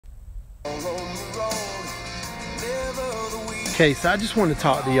Okay, so I just want to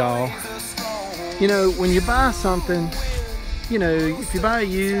talk to y'all. You know, when you buy something, you know, if you buy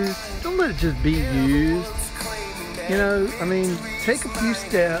used, don't let it just be used. You know, I mean, take a few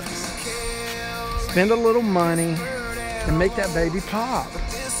steps, spend a little money, and make that baby pop.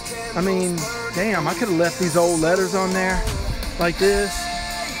 I mean, damn, I could have left these old letters on there like this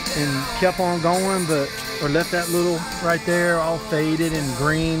and kept on going, or left that little right there all faded and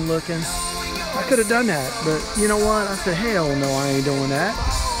green looking. I could have done that, but you know what? I said, hell no, I ain't doing that.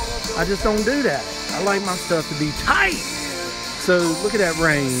 I just don't do that. I like my stuff to be tight. So look at that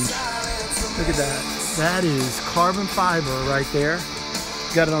range. Look at that. That is carbon fiber right there.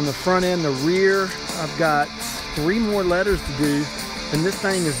 Got it on the front end, the rear. I've got 3 more letters to do, and this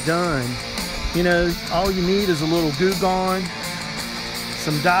thing is done. You know, all you need is a little Goo Gone,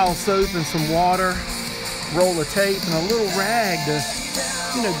 some dial soap and some water, roll of tape, and a little rag to,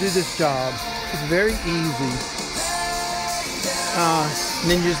 you know, do this job. It's very easy.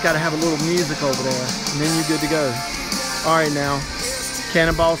 And then you just got to have a little music over there, and then you're good to go. All right, now,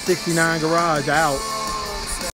 Cannonball 69 Garage out.